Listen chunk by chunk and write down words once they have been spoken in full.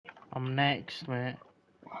I'm next, mate.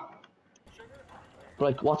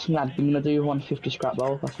 Like, what's Nad gonna do? 150 scrap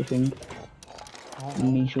bowl, that's the thing.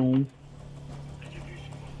 Mission.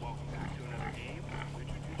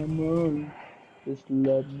 Come on. Just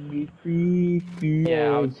let me freak you.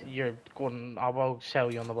 Yeah, you're going. I will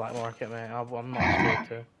sell you on the black market, mate. I'm not scared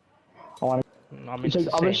to. I want I mean, it's the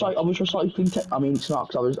I was same. like, I was just like, I mean, it's not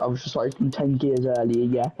because I was just like 10 gears earlier,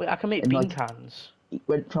 yeah. Wait, I can make And bean like, cans. it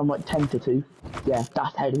went from like 10 to 2. Yeah,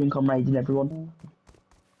 that's how I think I'm raiding everyone.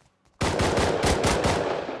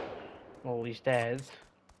 Well, he's dead.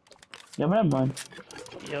 Yeah, but never mind.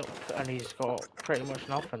 Yep, and he's got pretty much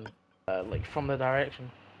nothing. Like from the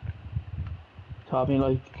direction. So I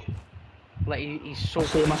mean, Like he's so. I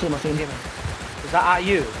see him. Is that at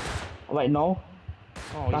you? Oh, wait, no.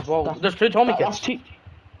 Oh, he's well. There's two Tommy kids. That's two.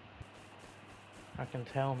 I can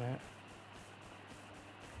tell, mate.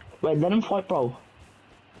 Wait, let him fight, bro.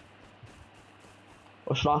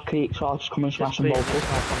 Or should I just come and smash them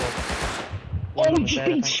both? Oh, he's just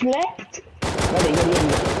been slept! Ready.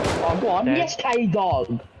 Oh, go on. Dead. Yes,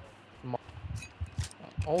 K-Dog!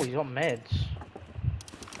 Oh, he's got meds.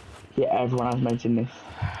 Yeah, everyone has meds in this.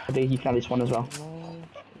 I think you can have this one as well. No.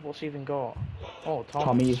 What's he even got? Oh,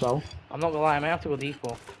 Tommy as well. I'm not gonna lie, I may have to go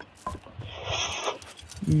default.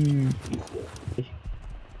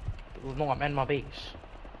 No, I'm in my base.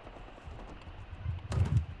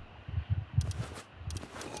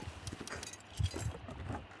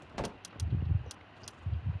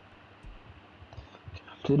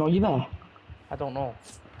 Do they know you there? I don't know.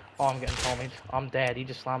 Oh, I'm getting Tommy'd. I'm dead, he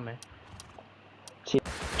just slammed me.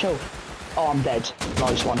 Chill. Oh, I'm dead.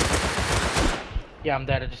 Nice one. Yeah, I'm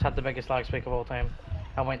dead. I just had the biggest lag spike of all time.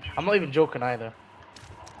 I'm not even joking either.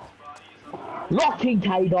 Locking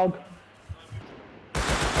K-Dog.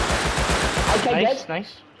 Okay, nice, dead.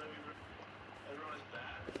 Nice.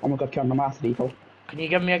 Oh my god, I'm after default. Can you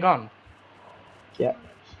give me a gun? Yeah.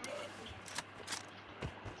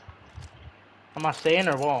 Am I staying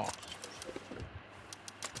or what?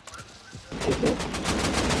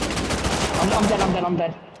 I'm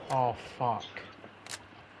dead. Oh, fuck.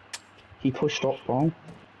 He pushed up, bro.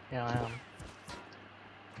 Yeah, I am.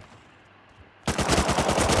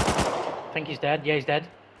 I think he's dead. Yeah, he's dead.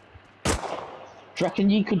 Do you reckon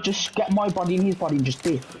you could just get my body and his body and just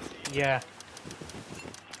dip? Yeah.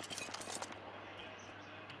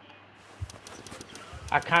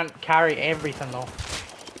 I can't carry everything though.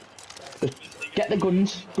 Just get the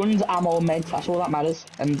guns, ammo, meds, that's all that matters.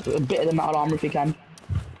 And a bit of the metal armor if you can.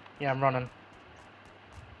 Yeah, I'm running.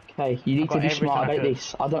 Okay, you need to be smart about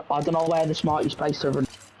this. I don't know where the smartest place to run.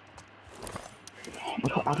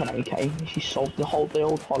 I have an AK. She solved the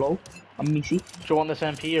old hollow. I'm missy. Do you want this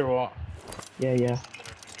MP or what? Yeah.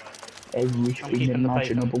 Everything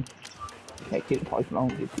imaginable. Okay, keep the pipe along,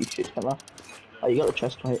 give these shit together. Oh, you got the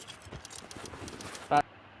chest plate.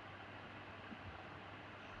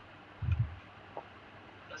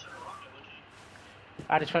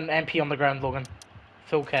 I just found an MP on the ground, Logan.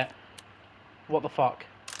 Full kit. What the fuck?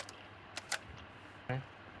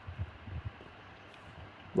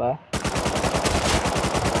 Where? It's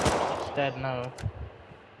dead now.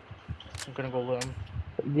 I'm gonna go loot him.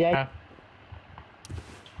 Yeah.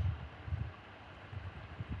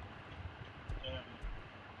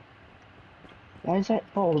 Where's that?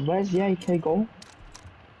 Oh, where's the AK go?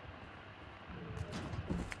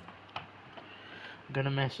 I'm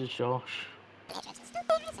gonna message Josh.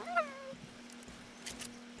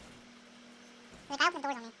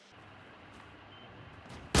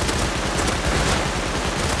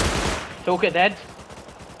 Took it dead.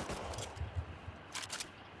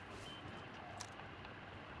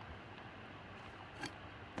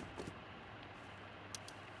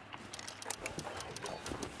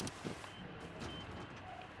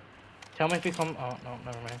 Tell me if you come. Oh no,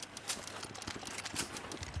 never mind.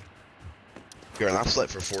 You're on that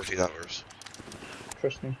flight for 14 hours.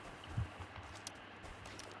 Trust me.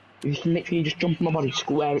 You can literally just jump on my body,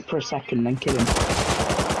 square it for a second, and then kill him.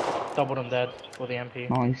 Doubled him dead with the MP.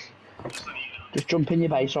 Nice. Just jump in your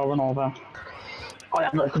base or run over. I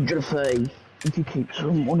have like 130. You can keep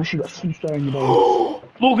some unless you got some spare in your base.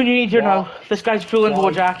 Logan, you need here now. This guy's full info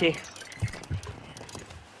Jackie.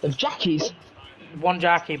 There's Jackies? One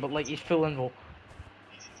Jackie, but like he's full info.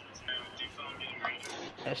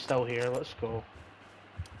 It's still here, let's go.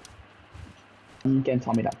 I'm getting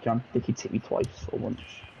Tommy that, John. They could hit me twice or once.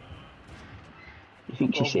 You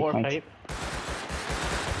think she's sick, mate?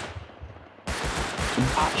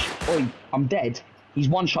 Oi, I'm dead. He's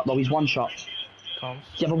one shot though, he's one shot. Comes.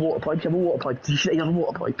 You have a water pipe, Did you say you have a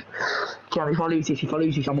water pipe? Okay, if I lose this,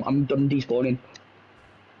 I'm done despawning.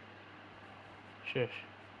 Shush.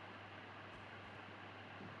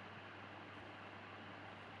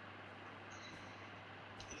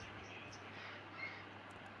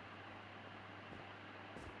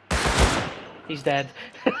 He's dead.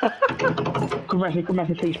 Come back,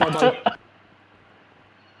 please, my boy.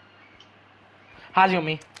 Has he on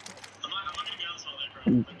me?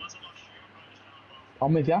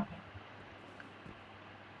 I'm with ya.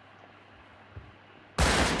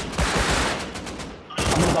 I'm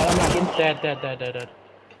lagging. Dead.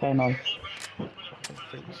 Okay, nice.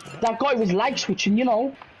 That guy was lag switching, you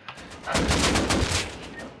know.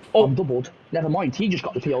 Oh. I'm doubled. Never mind, he just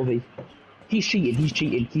got the POV. He's cheating,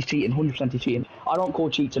 100% he's cheating. I don't call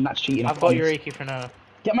cheating, that's cheating. I've got your AK for now.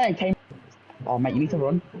 Get my AK. Oh, mate, you need to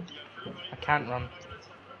run. I can't run.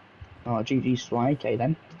 Oh, GG's right, okay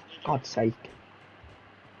then. God's sake.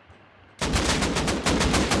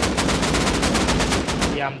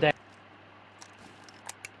 Yeah, I'm dead.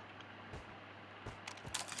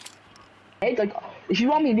 Hey, like, if you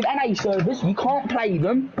want me in the NA servers, you can't play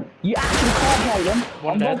them. You actually can't play them.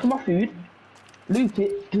 I'm going for my food. Loot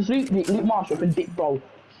it. Just loot it. Loot Marshall up and dip, bro.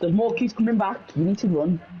 There's more kids coming back. You need to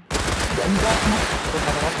run.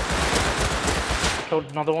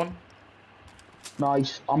 Killed another one.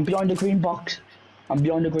 Nice. I'm behind the green box. You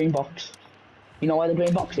know where the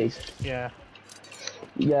green box is? Yeah.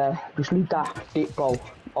 Yeah. Just loot that dip, bro.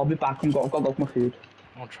 I'll be back. I've got to go for my food.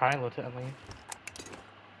 I'll try and loot it at least.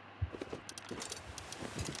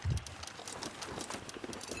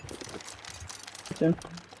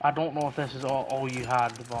 I don't know if this is all you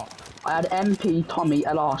had, but... I had MP, Tommy,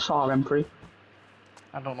 LR, SAR, M3.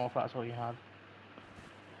 I don't know if that's all you had.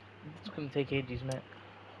 It's gonna take ages, mate.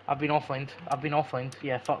 I've been offlined.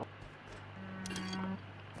 Yeah, fuck.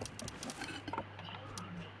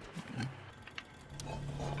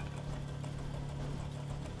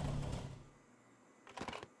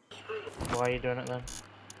 Why are you doing it then?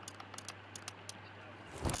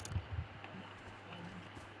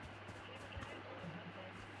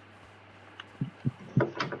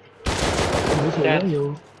 Dead.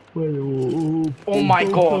 Oh my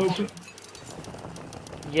god!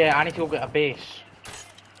 Yeah, I need to go get a base.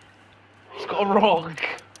 He's got a rock!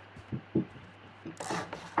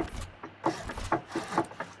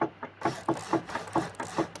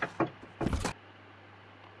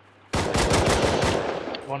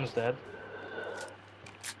 One's dead.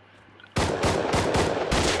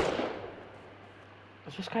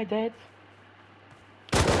 Is this guy dead?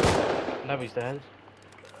 No, he's dead.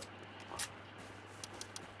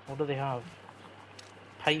 What do they have?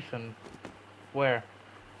 Python. Where?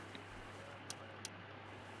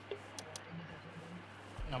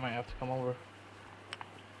 I might have to come over.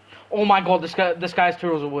 Oh my god, this guy's 2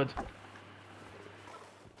 rows of wood.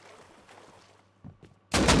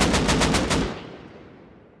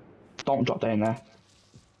 Don't drop down there.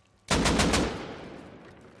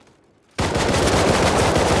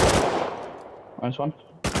 Nice one.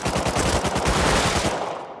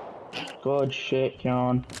 Good shit,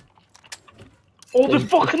 John. Oh, they're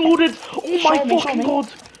fucking loaded! Oh my fucking god!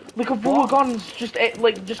 Like a row of guns, just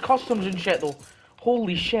customs and shit though.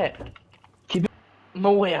 Holy shit.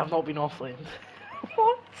 No way, I've not been offline.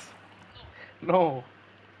 What? No.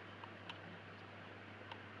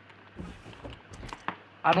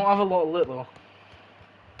 I don't have a lot of loot though.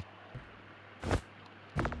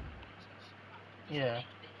 Yeah.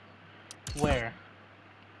 Where?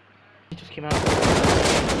 He just came out.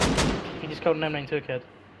 He just killed an M92 kid.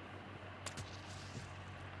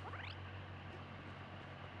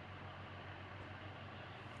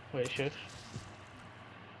 Wait, shush.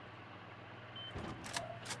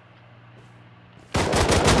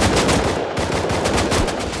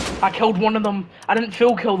 I killed one of them. I didn't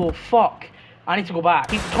full kill though. Fuck. I need to go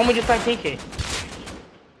back. He told me just like take it.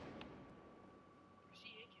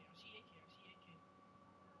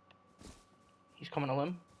 He's coming to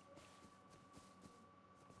him.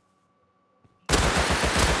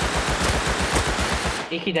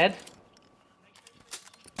 AK dead.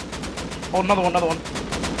 Oh, another one.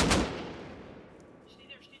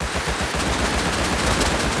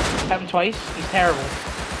 Hit him twice. He's terrible.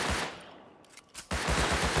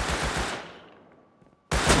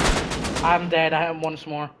 I'm dead. I hit him once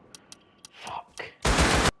more. Fuck.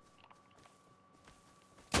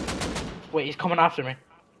 Wait, he's coming after me.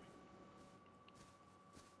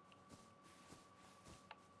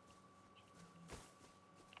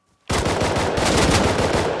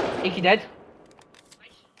 Icky dead.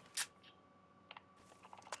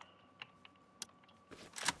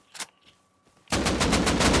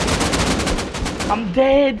 I'm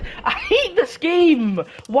dead. I hate this game.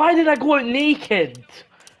 Why did I go out naked?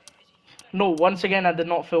 No, once again, I did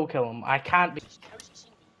not full kill him. I can't be.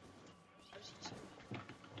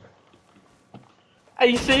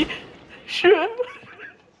 You see? Shoot him.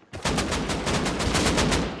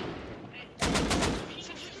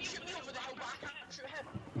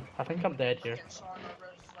 think I'm dead here.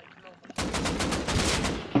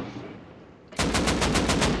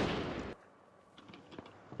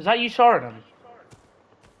 Is that you shooting him?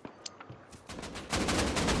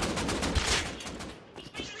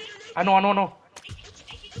 I know.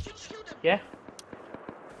 Yeah?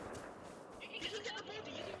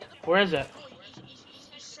 Where is it?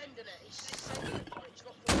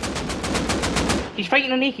 He's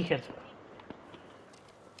fighting a naked kid.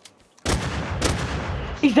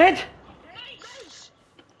 He's dead!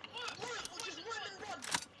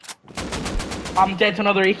 I'm dead to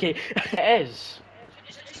another AK. It is.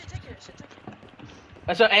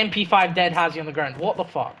 That's an MP5 dead has you on the ground. What the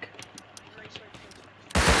fuck?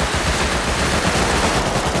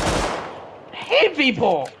 Hit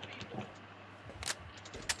people!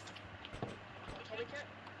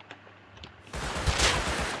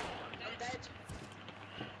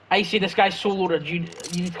 I see this guy's so loaded. You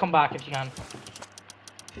need to come back if you can.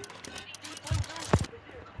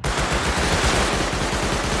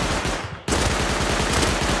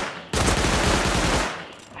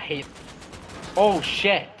 I hate. Oh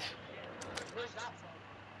shit.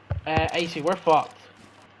 AC, we're fucked.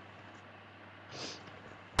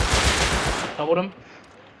 Doubled him.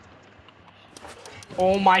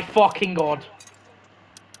 Oh my fucking god.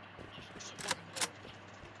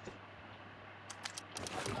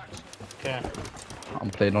 Okay. I'm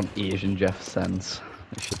playing on Asian Jeff Sense.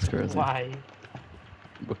 This shit's crazy. Why?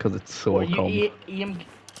 Because it's so Are calm. you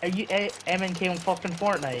MNK on fucking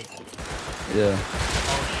Fortnite? Yeah.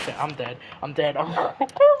 Oh shit, I'm dead. I'm dead.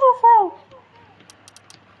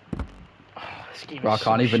 This game Bro, I is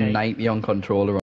can't so even shite. 90 on controller.